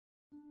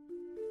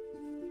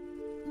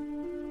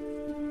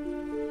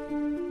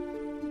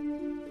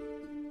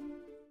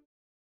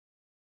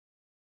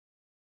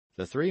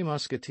The Three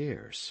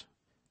Musketeers,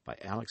 by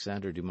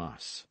Alexandre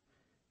Dumas.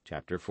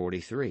 Chapter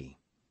 43.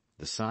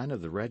 The Sign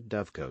of the Red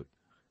Dovecote.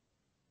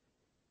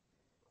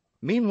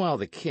 Meanwhile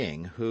the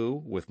king,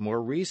 who, with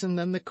more reason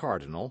than the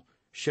cardinal,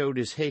 showed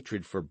his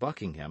hatred for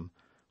Buckingham,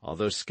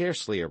 although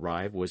scarcely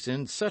arrived, was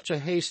in such a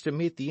haste to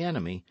meet the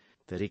enemy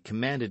that he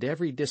commanded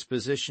every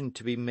disposition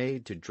to be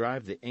made to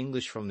drive the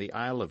English from the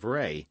Isle of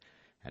Ré,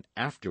 and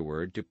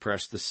afterward to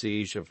press the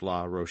siege of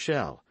La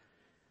Rochelle.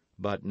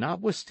 But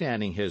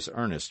notwithstanding his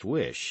earnest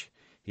wish,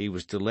 he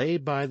was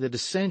delayed by the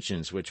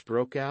dissensions which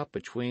broke out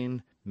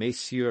between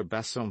Messieurs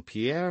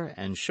Bassompierre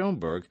and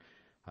Schomberg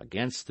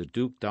against the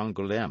Duc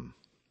d'Angoulême.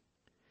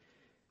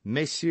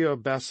 Messieurs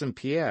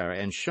Bassompierre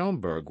and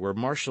Schomberg were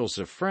marshals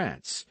of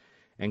France,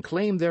 and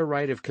claimed their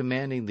right of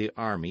commanding the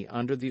army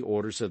under the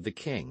orders of the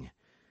king.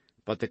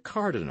 But the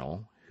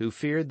cardinal, who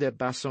feared that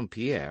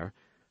Bassompierre,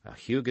 a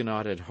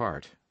Huguenot at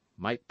heart,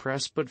 might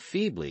press but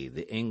feebly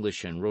the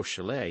English and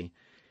Rochellais,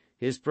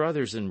 his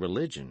brothers in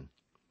religion,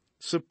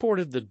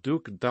 supported the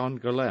Duc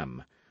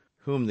d'Angoulême,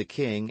 whom the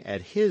king,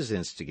 at his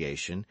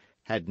instigation,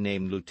 had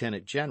named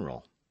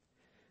lieutenant-general.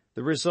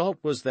 The result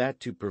was that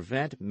to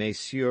prevent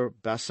Messieurs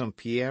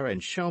Bassompierre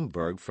and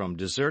Schomberg from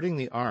deserting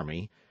the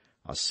army,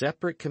 a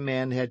separate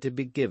command had to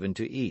be given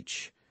to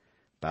each.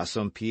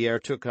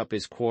 Bassompierre took up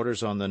his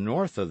quarters on the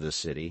north of the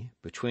city,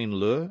 between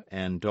Le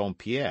and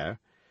Dompierre,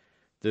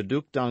 the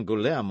Duc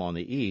d'Angoulême on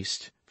the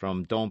east,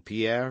 from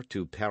Dompierre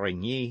to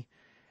Périgny,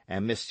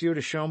 and Monsieur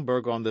de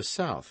Schomberg on the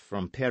south,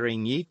 from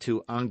Périgny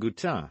to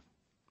Angoutin.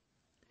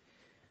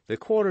 The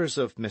quarters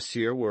of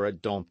Monsieur were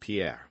at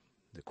Dompierre.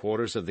 The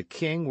quarters of the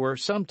king were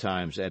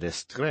sometimes at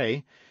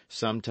Estrées,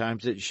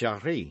 sometimes at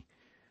Jarry.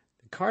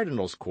 The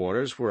cardinal's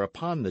quarters were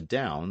upon the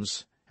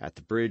downs, at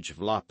the bridge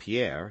of La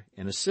Pierre,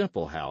 in a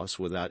simple house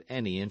without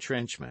any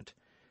entrenchment.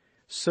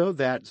 So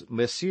that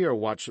Monsieur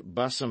watched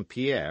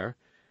Bassompierre,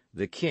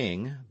 the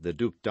king, the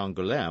Duc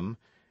d'Angoulême,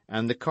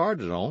 and the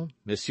cardinal,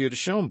 Monsieur de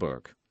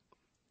Schomberg.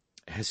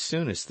 As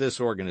soon as this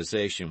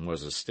organization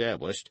was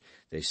established,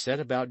 they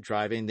set about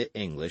driving the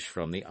English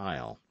from the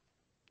Isle.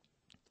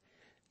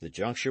 The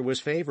juncture was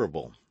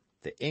favorable.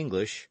 The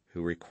English,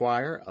 who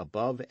require,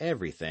 above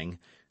everything,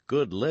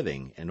 good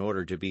living in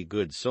order to be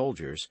good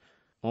soldiers,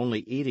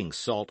 only eating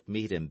salt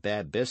meat and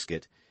bad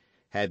biscuit,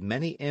 had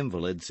many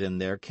invalids in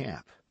their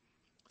camp.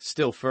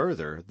 Still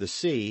further, the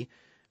sea,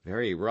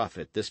 very rough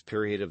at this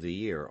period of the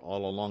year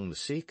all along the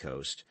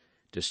sea-coast,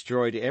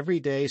 destroyed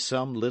every day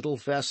some little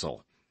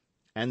vessel,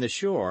 and the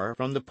shore,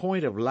 from the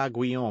point of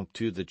L'Aiguillon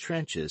to the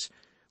trenches,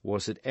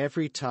 was at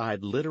every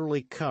tide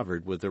literally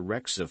covered with the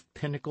wrecks of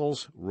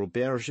pinnacles,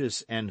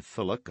 roberges, and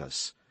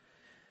feluccas.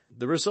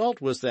 The result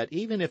was that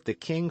even if the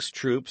king's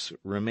troops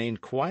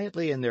remained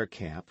quietly in their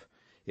camp,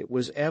 it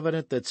was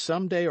evident that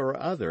some day or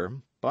other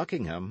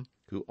Buckingham,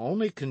 who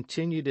only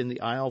continued in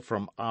the Isle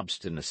from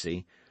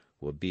obstinacy,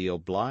 would be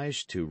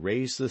obliged to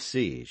raise the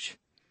siege.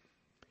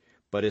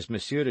 But as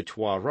Monsieur de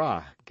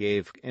Toiras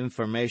gave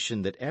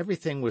information that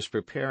everything was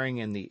preparing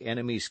in the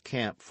enemy's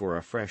camp for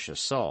a fresh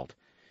assault,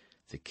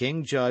 the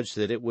king judged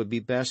that it would be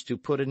best to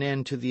put an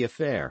end to the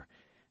affair,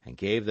 and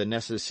gave the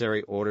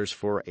necessary orders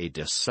for a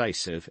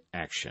decisive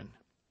action.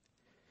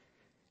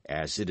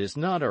 As it is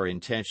not our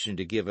intention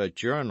to give a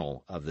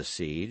journal of the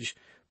siege,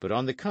 but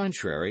on the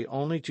contrary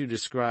only to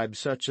describe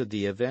such of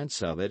the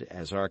events of it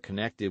as are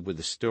connected with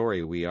the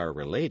story we are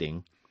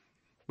relating,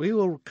 we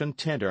will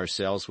content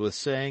ourselves with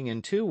saying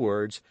in 2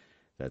 words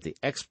that the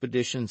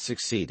expedition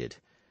succeeded,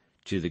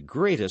 to the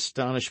great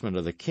astonishment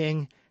of the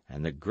king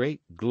and the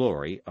great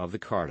glory of the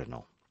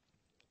cardinal.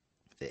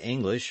 The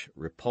English,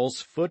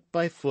 repulsed foot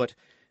by foot,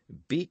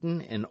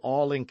 beaten in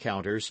all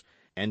encounters,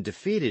 and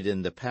defeated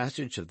in the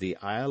passage of the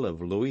Isle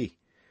of Louis,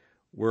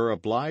 were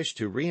obliged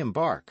to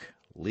re-embark,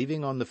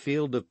 leaving on the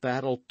field of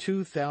battle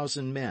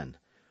 2,000 men,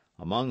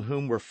 among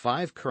whom were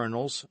 5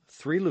 colonels,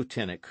 3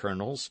 lieutenant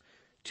colonels,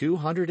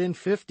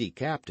 250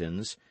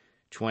 captains,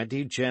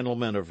 20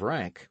 gentlemen of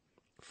rank,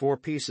 4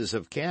 pieces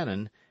of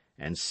cannon,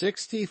 and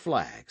 60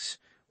 flags,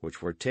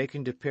 which were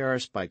taken to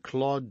Paris by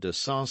Claude de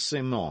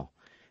Saint-Simon,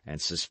 and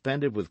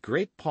suspended with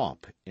great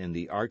pomp in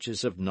the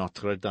arches of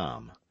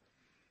Notre-Dame.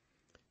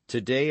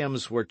 Te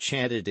Deums were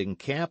chanted in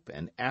camp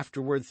and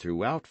afterward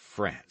throughout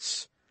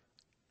France.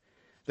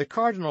 The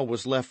cardinal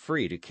was left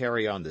free to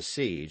carry on the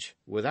siege,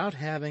 without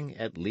having,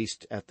 at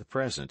least at the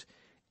present,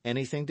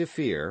 anything to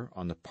fear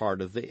on the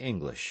part of the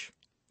English.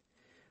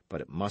 But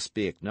it must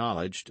be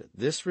acknowledged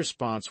this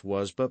response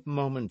was but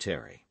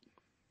momentary.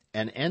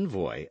 An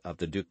envoy of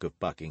the Duke of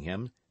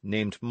Buckingham,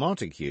 named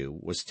Montague,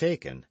 was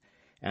taken,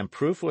 and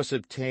proof was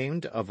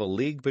obtained of a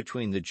league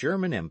between the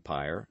German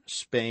Empire,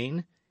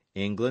 Spain,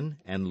 England,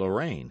 and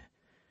Lorraine.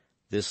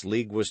 This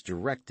league was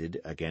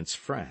directed against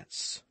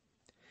France.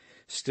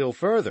 Still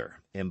further,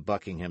 in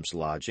Buckingham's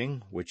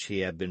lodging, which he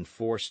had been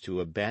forced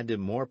to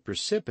abandon more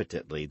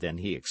precipitately than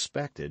he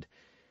expected,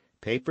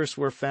 papers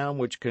were found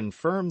which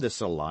confirmed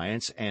this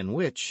alliance and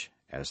which,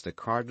 as the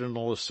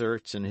cardinal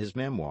asserts in his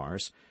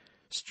memoirs,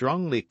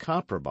 strongly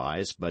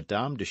compromised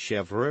Madame de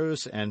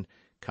Chevreuse and,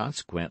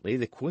 consequently,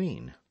 the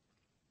Queen.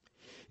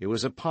 It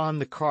was upon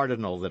the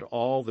cardinal that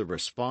all the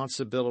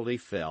responsibility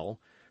fell,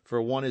 for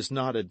one is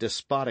not a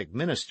despotic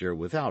minister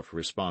without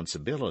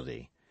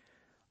responsibility.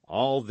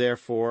 All,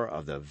 therefore,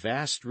 of the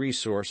vast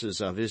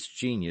resources of his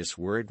genius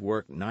were at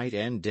work night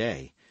and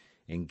day,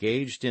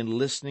 engaged in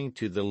listening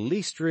to the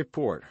least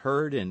report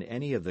heard in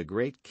any of the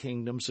great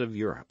kingdoms of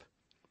Europe.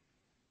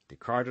 The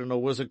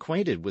cardinal was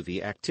acquainted with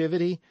the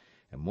activity,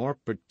 and more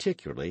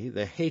particularly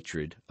the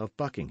hatred of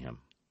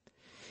Buckingham.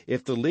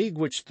 If the league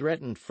which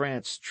threatened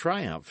France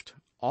triumphed,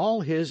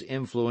 all his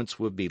influence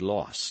would be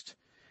lost.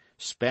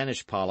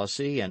 Spanish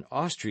policy and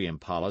Austrian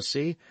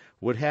policy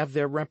would have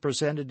their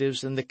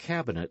representatives in the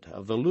cabinet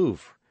of the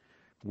Louvre,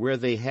 where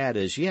they had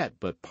as yet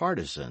but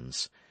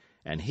partisans,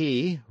 and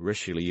he,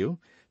 Richelieu,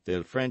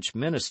 the French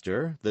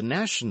minister, the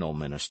national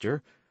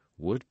minister,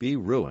 would be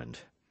ruined.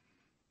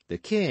 The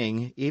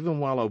king, even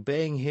while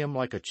obeying him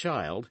like a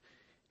child,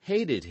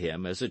 hated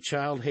him as a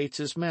child hates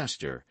his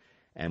master,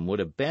 and would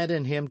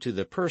abandon him to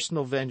the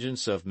personal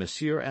vengeance of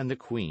Monsieur and the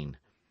Queen.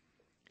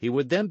 He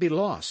would then be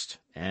lost,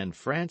 and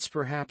France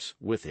perhaps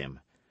with him.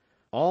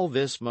 All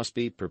this must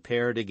be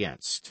prepared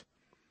against.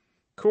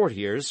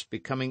 Courtiers,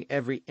 becoming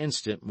every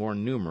instant more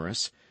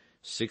numerous,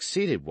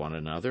 succeeded one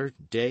another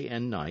day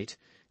and night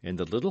in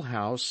the little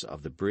house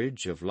of the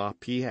bridge of La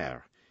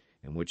Pierre,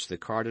 in which the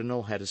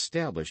cardinal had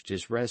established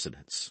his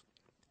residence.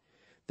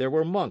 There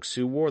were monks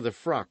who wore the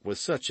frock with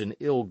such an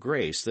ill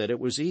grace that it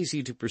was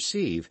easy to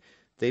perceive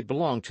they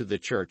belonged to the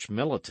church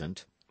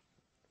militant.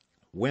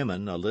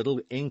 Women, a little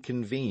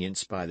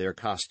inconvenienced by their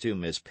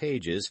costume as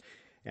pages,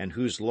 and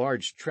whose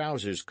large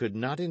trousers could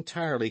not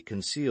entirely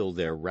conceal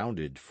their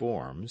rounded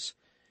forms,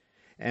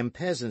 and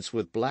peasants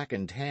with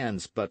blackened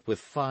hands but with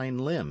fine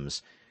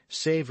limbs,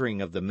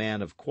 savoring of the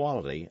man of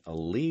quality a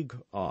league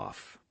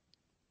off.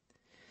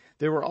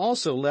 There were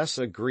also less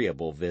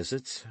agreeable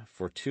visits,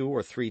 for 2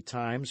 or 3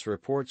 times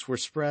reports were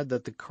spread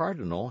that the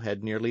cardinal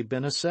had nearly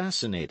been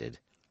assassinated.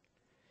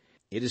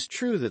 It is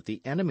true that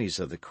the enemies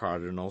of the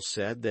cardinal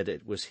said that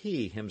it was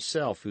he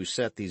himself who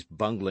set these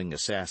bungling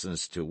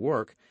assassins to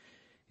work,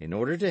 in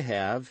order to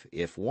have,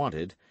 if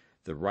wanted,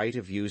 the right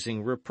of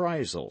using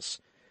reprisals.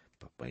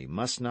 But we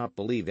must not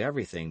believe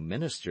everything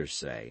ministers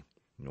say,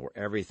 nor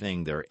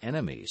everything their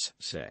enemies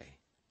say.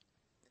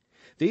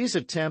 These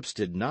attempts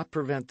did not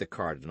prevent the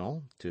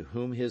cardinal, to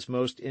whom his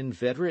most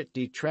inveterate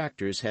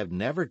detractors have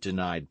never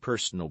denied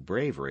personal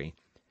bravery,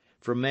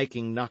 from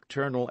making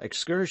nocturnal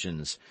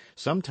excursions,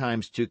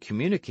 sometimes to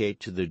communicate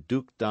to the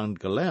Duc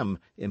d'Angoulême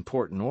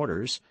important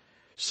orders,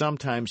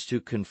 sometimes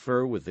to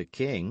confer with the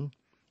king,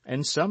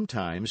 and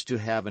sometimes to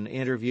have an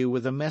interview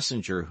with a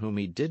messenger whom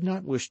he did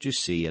not wish to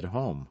see at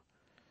home.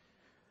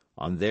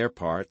 On their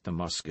part, the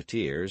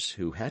Musketeers,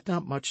 who had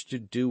not much to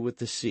do with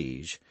the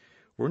siege,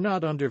 were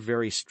not under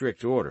very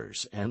strict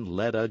orders, and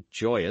led a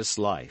joyous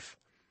life.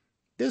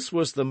 This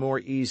was the more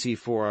easy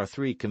for our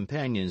 3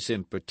 companions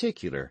in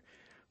particular,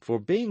 for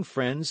being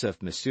friends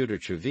of Monsieur de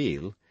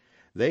Treville,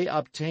 they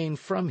obtained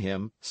from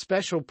him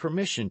special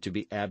permission to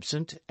be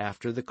absent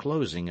after the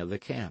closing of the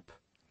camp.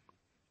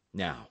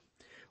 Now,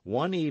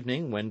 one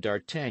evening when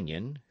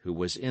D'Artagnan, who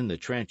was in the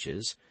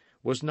trenches,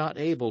 was not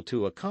able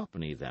to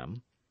accompany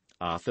them,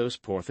 Athos,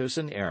 Porthos,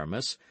 and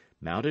Aramis,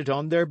 mounted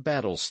on their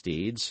battle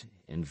steeds,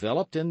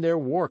 enveloped in their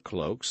war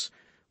cloaks,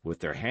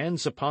 with their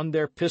hands upon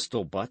their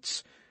pistol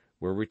butts,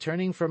 were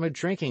returning from a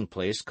drinking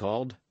place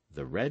called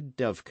the Red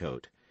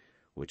Dovecote,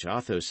 which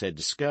Athos had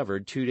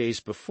discovered 2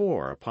 days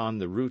before upon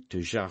the route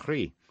to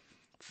Jarry,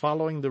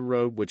 following the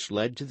road which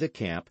led to the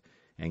camp,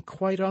 and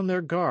quite on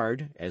their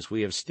guard, as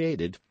we have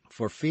stated,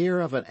 for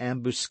fear of an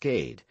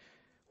ambuscade,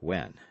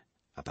 when,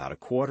 about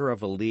 1/4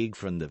 of a league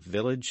from the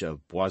village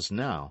of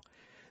Boisnau,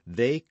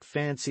 they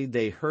fancied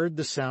they heard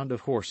the sound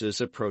of horses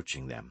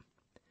approaching them.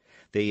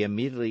 They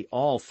immediately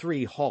all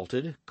 3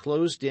 halted,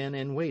 closed in,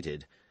 and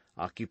waited,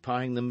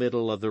 occupying the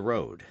middle of the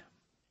road.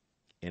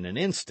 In an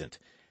instant,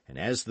 and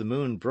as the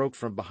moon broke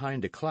from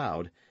behind a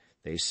cloud,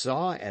 they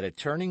saw at a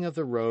turning of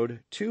the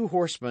road 2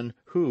 horsemen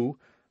who,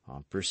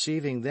 on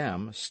perceiving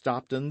them,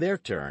 stopped in their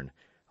turn,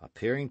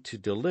 appearing to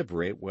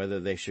deliberate whether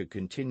they should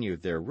continue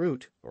their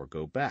route or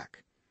go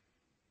back.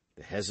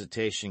 The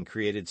hesitation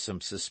created some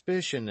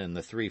suspicion in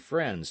the 3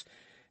 friends,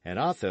 and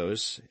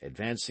Athos,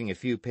 advancing a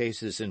few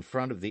paces in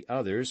front of the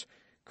others,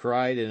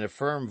 cried in a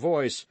firm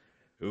voice,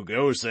 "Who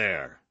goes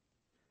there?"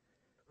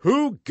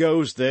 "Who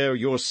goes there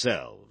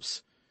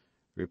yourselves?"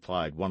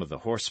 replied one of the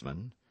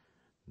horsemen.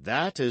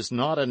 "That is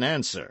not an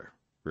answer,"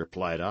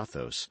 replied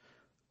Athos.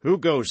 "Who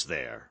goes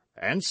there?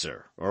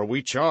 Answer, or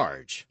we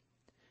charge."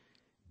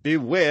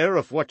 "Beware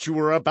of what you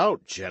are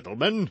about,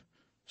 gentlemen,"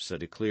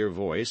 said a clear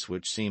voice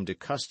which seemed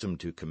accustomed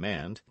to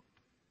command.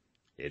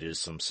 "It is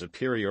some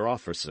superior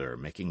officer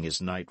making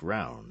his night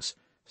rounds,"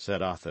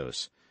 said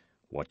Athos.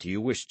 "What do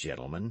you wish,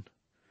 gentlemen?"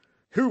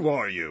 "Who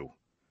are you?"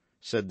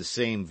 said the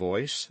same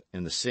voice,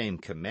 in the same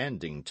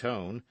commanding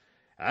tone.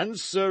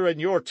 "Answer in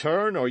your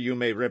turn, or you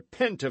may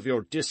repent of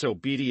your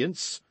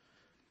disobedience."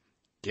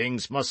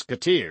 "King's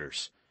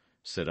Musketeers,"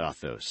 said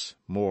Athos,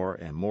 more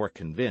and more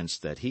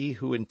convinced that he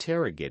who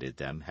interrogated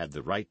them had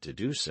the right to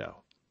do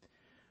so.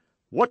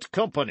 "What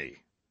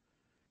company?"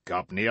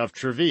 "Company of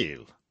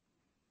Treville."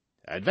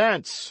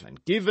 "Advance,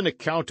 and give an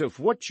account of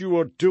what you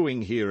are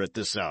doing here at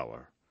this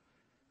hour."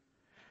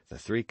 The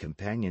three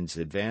companions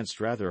advanced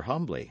rather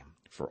humbly,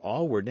 for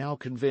all were now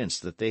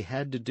convinced that they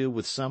had to do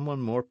with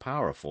someone more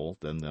powerful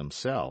than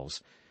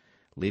themselves,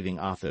 leaving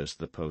Athos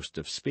the post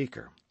of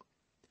speaker.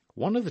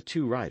 One of the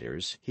two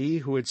riders, he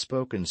who had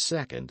spoken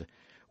second,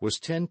 was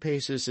 10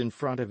 paces in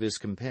front of his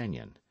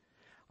companion.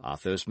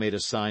 Athos made a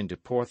sign to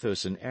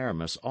Porthos and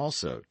Aramis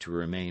also to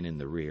remain in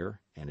the rear,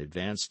 and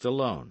advanced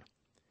alone.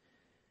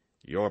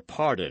 "Your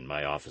pardon,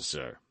 my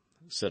officer,"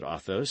 said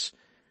Athos,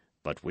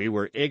 "but we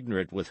were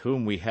ignorant with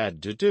whom we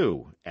had to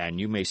do, and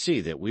you may see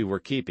that we were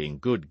keeping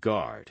good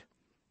guard."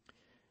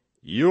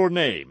 "Your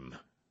name?"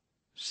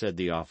 said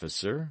the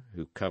officer,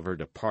 who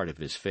covered a part of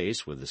his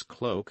face with his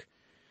cloak.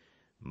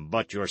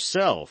 "But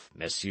yourself,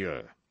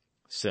 monsieur,"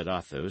 said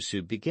Athos,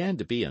 who began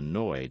to be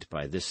annoyed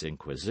by this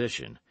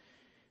inquisition.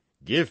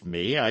 "Give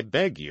me, I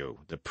beg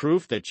you, the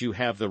proof that you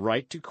have the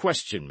right to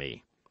question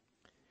me."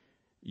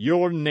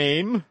 "Your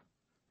name?"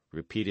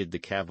 repeated the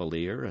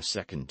cavalier a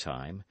second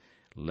time,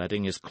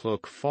 letting his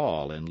cloak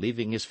fall and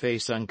leaving his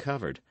face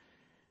uncovered.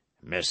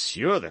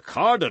 "Monsieur the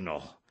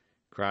Cardinal!"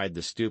 cried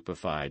the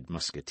stupefied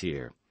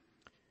Musketeer.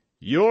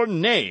 "Your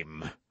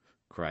name!"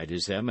 cried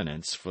his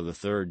Eminence for the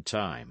third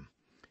time.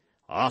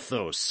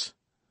 "Athos,"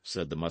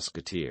 said the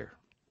Musketeer.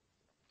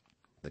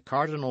 The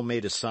cardinal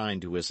made a sign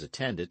to his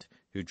attendant,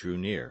 who drew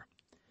near.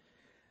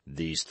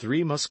 "These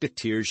 3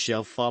 Musketeers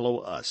shall follow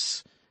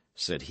us,"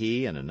 said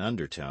he in an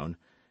undertone.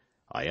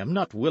 "I am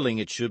not willing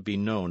it should be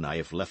known I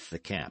have left the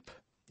camp,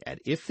 and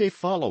if they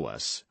follow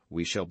us,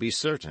 we shall be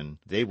certain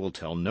they will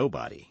tell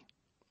nobody."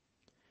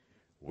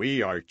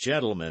 "We are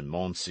gentlemen,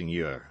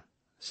 monseigneur,"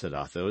 said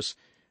Athos.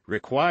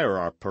 "Require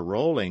our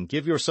parole, and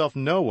give yourself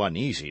no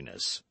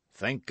uneasiness.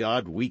 Thank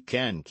God we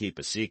can keep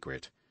a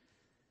secret."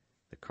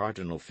 The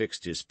cardinal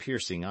fixed his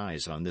piercing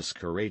eyes on this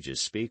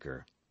courageous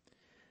speaker.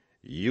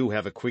 "You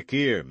have a quick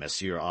ear,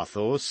 Monsieur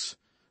Athos,"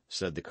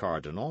 said the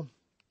cardinal.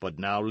 "But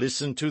now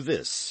listen to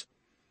this.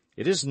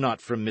 It is not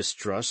from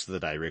mistrust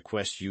that I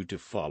request you to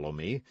follow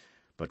me,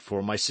 but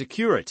for my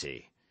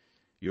security.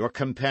 Your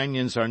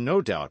companions are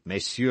no doubt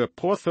Messieurs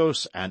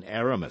Porthos and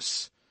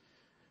Aramis."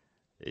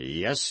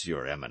 "Yes,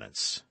 your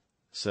Eminence,"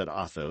 said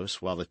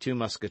Athos, while the 2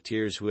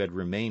 Musketeers who had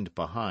remained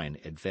behind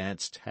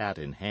advanced hat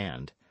in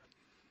hand.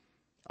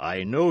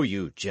 "I know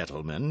you,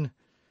 gentlemen,"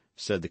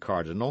 said the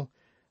cardinal.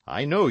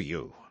 "I know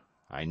you.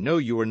 I know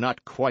you are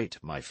not quite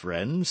my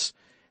friends,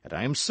 and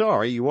I am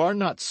sorry you are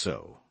not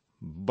so.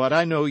 But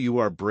I know you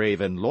are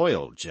brave and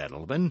loyal,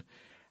 gentlemen,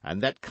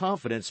 and that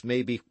confidence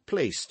may be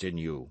placed in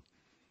you.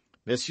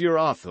 Monsieur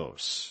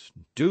Athos,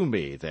 do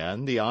me,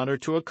 then, the honour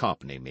to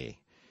accompany me,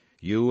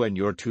 you and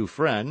your 2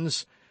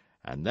 friends,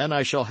 and then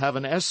I shall have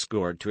an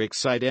escort to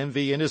excite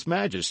envy in his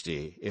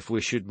Majesty, if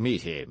we should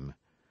meet him."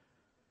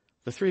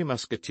 The 3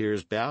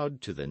 Musketeers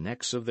bowed to the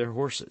necks of their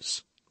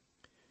horses.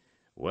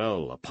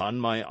 "Well, upon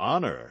my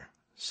honour,"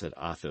 said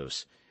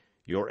Athos,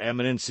 "your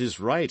Eminence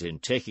is right in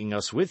taking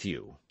us with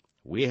you.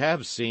 We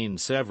have seen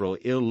several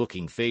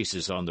ill-looking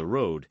faces on the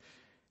road,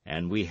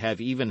 and we have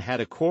even had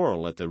a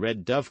quarrel at the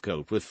Red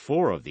Dovecot with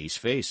 4 of these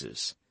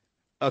faces."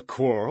 "A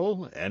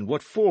quarrel? And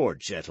what for,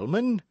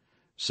 gentlemen?"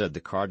 said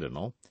the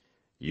cardinal.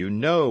 "You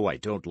know I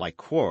don't like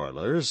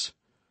quarrellers."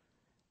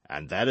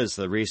 "And that is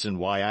the reason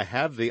why I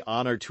have the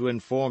honour to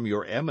inform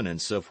your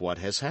Eminence of what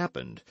has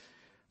happened,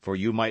 for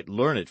you might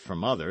learn it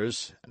from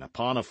others, and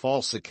upon a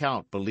false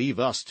account believe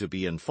us to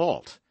be in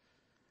fault."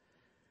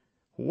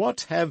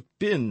 "What have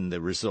been the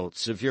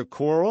results of your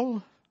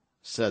quarrel?"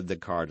 said the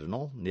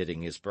cardinal,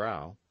 knitting his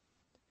brow.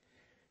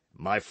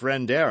 "My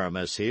friend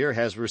Aramis here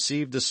has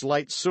received a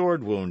slight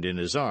sword wound in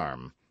his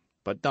arm,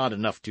 but not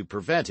enough to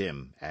prevent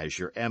him, as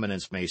your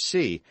Eminence may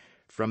see,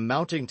 from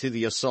mounting to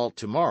the assault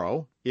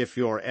tomorrow, if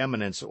your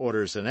Eminence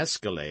orders an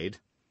escalade."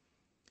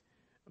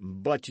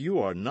 "But you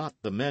are not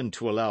the men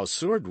to allow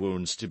sword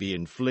wounds to be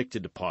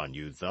inflicted upon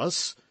you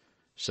thus,"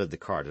 said the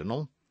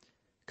cardinal.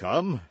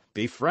 "Come,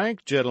 be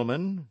frank,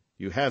 gentlemen.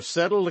 You have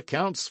settled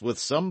accounts with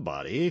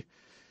somebody.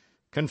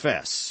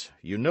 Confess,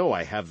 you know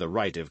I have the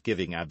right of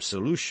giving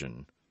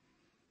absolution."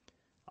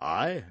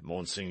 "I,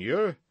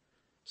 monseigneur?"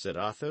 said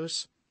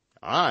Athos.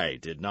 "I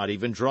did not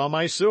even draw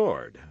my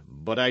sword,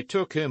 but I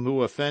took him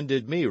who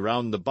offended me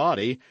round the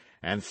body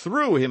and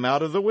threw him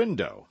out of the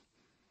window.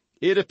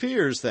 It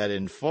appears that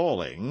in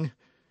falling,"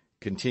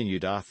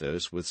 continued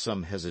Athos with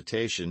some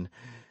hesitation,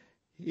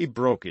 "he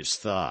broke his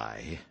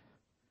thigh."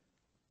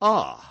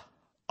 "Ah,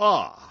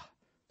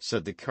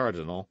 said the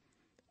cardinal.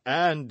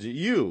 "And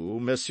you,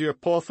 Monsieur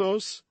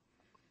Porthos?"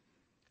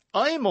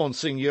 "I,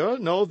 monseigneur,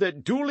 know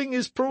that duelling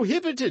is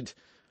prohibited.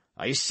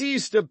 I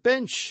seized a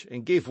bench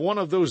and gave one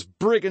of those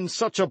brigands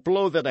such a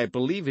blow that I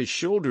believe his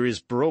shoulder is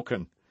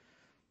broken."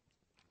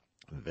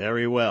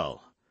 "Very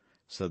well,"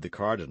 said the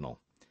cardinal.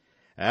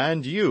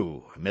 "And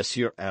you,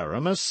 Monsieur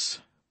Aramis?"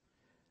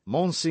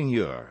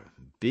 "Monseigneur,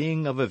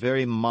 being of a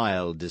very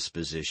mild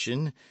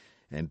disposition,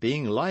 and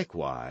being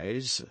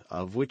likewise,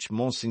 of which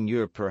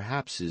Monseigneur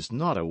perhaps is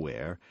not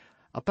aware,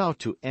 about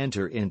to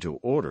enter into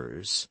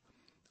orders,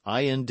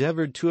 I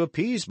endeavored to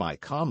appease my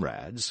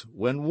comrades,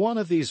 when one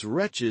of these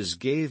wretches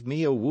gave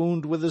me a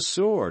wound with a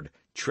sword,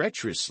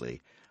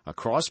 treacherously,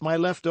 across my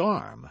left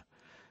arm.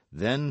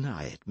 Then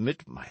I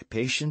admit my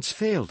patience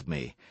failed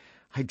me.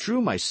 I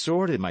drew my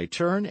sword in my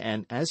turn,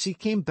 and as he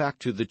came back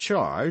to the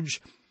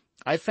charge,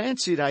 I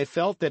fancied I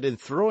felt that in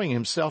throwing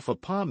himself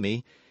upon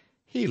me,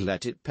 he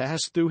let it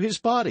pass through his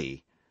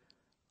body.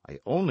 I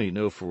only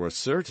know for a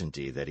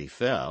certainty that he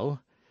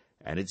fell,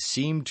 and it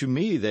seemed to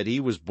me that he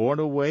was borne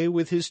away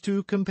with his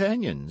 2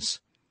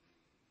 companions.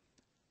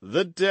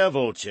 "The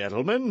devil,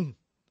 gentlemen,"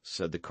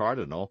 said the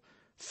cardinal.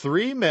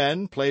 3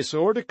 men place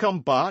hors de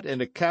combat in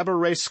a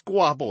cabaret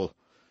squabble.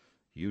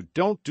 You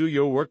don't do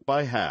your work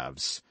by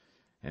halves.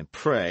 And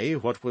pray,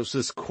 what was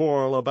this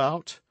quarrel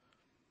about?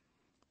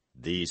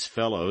 "These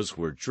fellows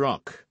were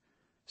drunk,"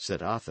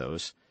 said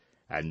Athos,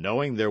 "and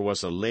knowing there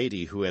was a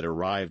lady who had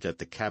arrived at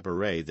the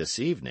cabaret this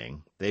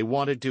evening, they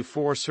wanted to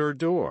force her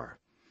door."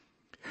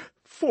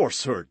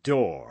 "Force her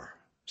door,"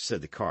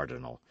 said the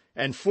cardinal,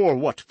 "and for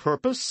what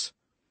purpose?"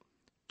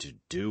 "To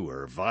do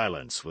her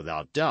violence,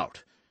 without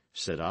doubt,"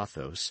 said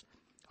Athos.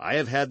 "I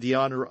have had the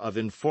honour of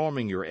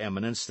informing your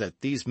Eminence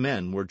that these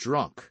men were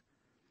drunk."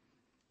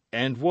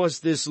 "And was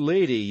this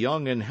lady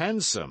young and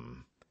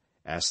handsome?"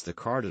 asked the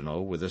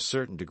cardinal, with a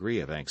certain degree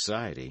of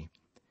anxiety.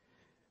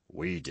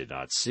 "We did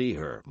not see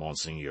her,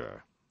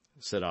 monseigneur,"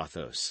 said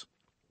Athos.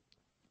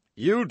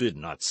 "You did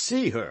not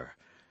see her?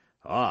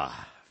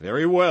 Ah,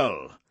 very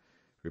well,"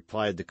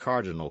 replied the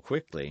cardinal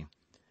quickly.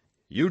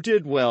 "You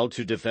did well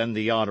to defend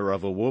the honour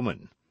of a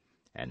woman,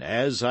 and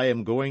as I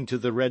am going to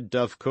the Red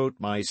Dovecot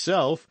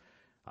myself,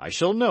 I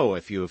shall know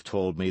if you have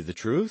told me the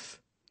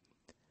truth."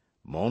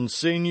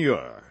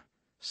 "Monseigneur,"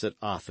 said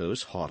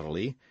Athos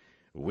haughtily,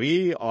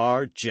 "we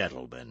are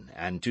gentlemen,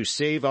 and to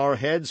save our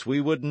heads we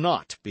would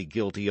not be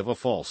guilty of a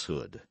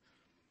falsehood."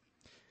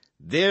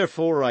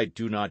 "Therefore I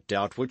do not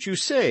doubt what you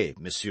say,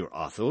 Monsieur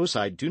Athos,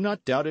 I do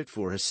not doubt it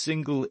for a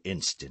single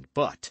instant.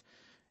 But,"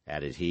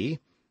 added he,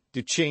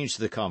 to change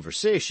the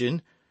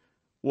conversation,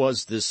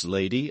 "was this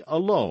lady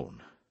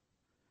alone?"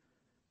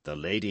 "The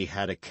lady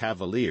had a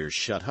cavalier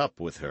shut up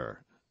with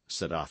her,"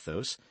 said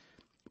Athos,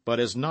 "but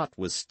as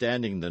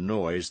notwithstanding the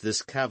noise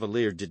this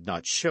cavalier did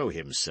not show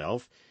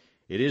himself,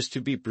 it is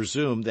to be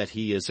presumed that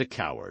he is a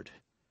coward."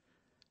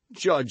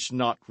 "Judge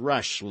not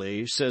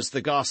rashly, says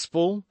the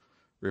Gospel,"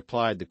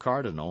 replied the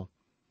cardinal.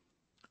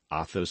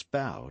 Athos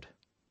bowed.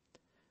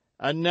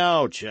 "And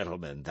now,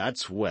 gentlemen,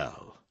 that's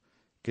well,"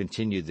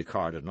 continued the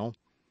cardinal.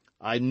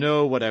 "I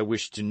know what I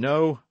wish to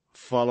know.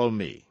 Follow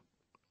me."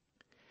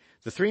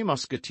 The 3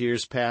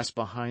 Musketeers passed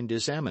behind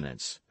his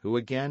Eminence, who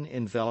again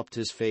enveloped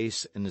his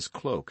face in his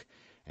cloak,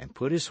 and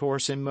put his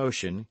horse in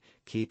motion,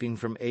 keeping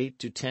from 8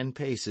 to 10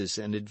 paces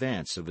in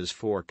advance of his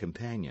 4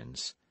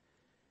 companions.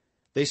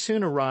 They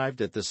soon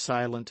arrived at the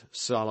silent,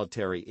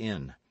 solitary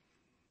inn.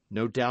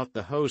 No doubt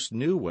the host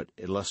knew what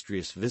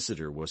illustrious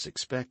visitor was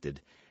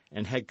expected,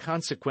 and had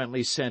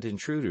consequently sent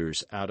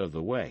intruders out of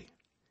the way.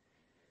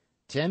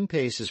 10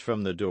 paces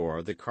from the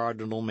door, the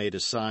cardinal made a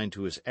sign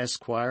to his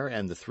esquire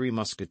and the 3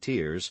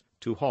 Musketeers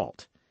to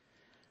halt.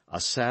 A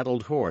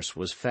saddled horse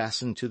was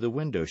fastened to the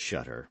window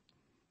shutter.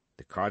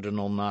 The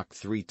cardinal knocked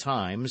 3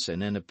 times,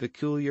 and in a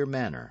peculiar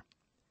manner.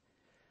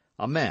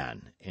 A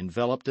man,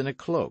 enveloped in a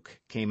cloak,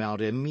 came out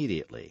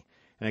immediately,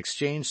 and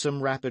exchanged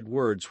some rapid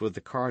words with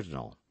the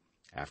cardinal,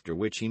 after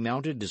which he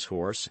mounted his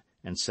horse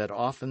and set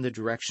off in the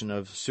direction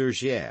of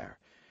Surgères,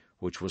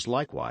 which was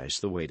likewise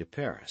the way to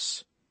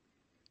Paris.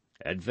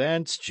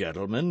 "Advance,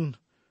 gentlemen,"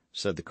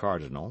 said the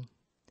cardinal.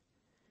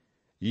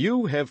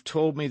 "You have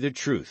told me the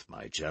truth,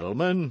 my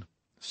gentlemen,"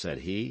 said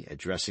he,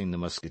 addressing the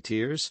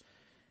Musketeers,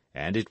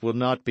 "and it will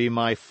not be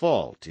my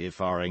fault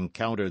if our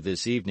encounter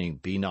this evening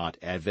be not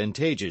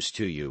advantageous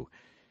to you.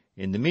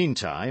 In the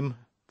meantime,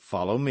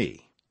 follow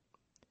me."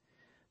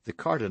 The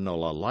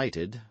cardinal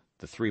alighted.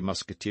 The 3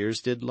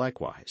 Musketeers did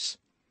likewise.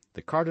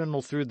 The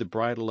cardinal threw the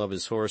bridle of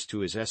his horse to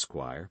his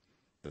esquire.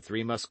 The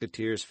 3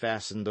 Musketeers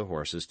fastened the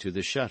horses to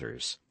the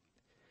shutters.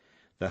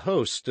 The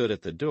host stood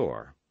at the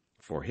door.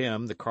 For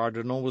him, the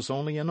cardinal was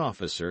only an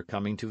officer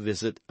coming to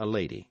visit a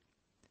lady.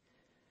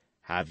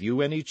 "Have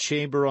you any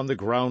chamber on the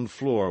ground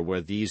floor where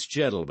these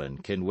gentlemen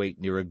can wait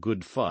near a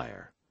good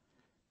fire?"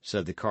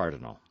 said the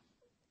cardinal.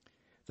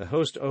 The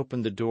host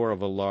opened the door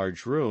of a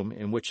large room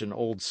in which an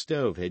old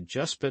stove had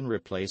just been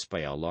replaced by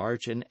a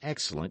large and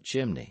excellent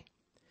chimney.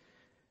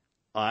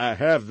 "I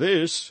have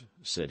this,"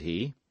 said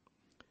he.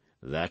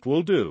 "That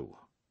will do,"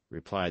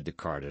 replied the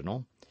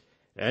cardinal.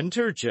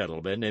 "Enter,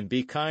 gentlemen, and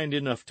be kind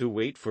enough to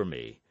wait for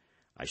me.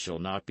 I shall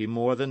not be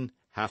more than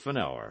half an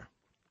hour."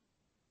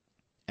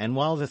 And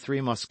while the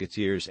 3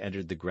 Musketeers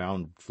entered the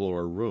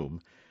ground-floor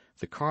room,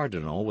 the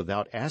cardinal,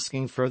 without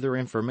asking further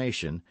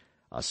information,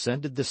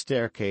 ascended the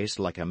staircase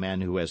like a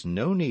man who has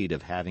no need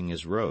of having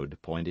his road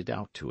pointed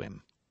out to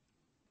him.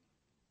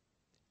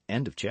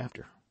 End of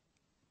chapter.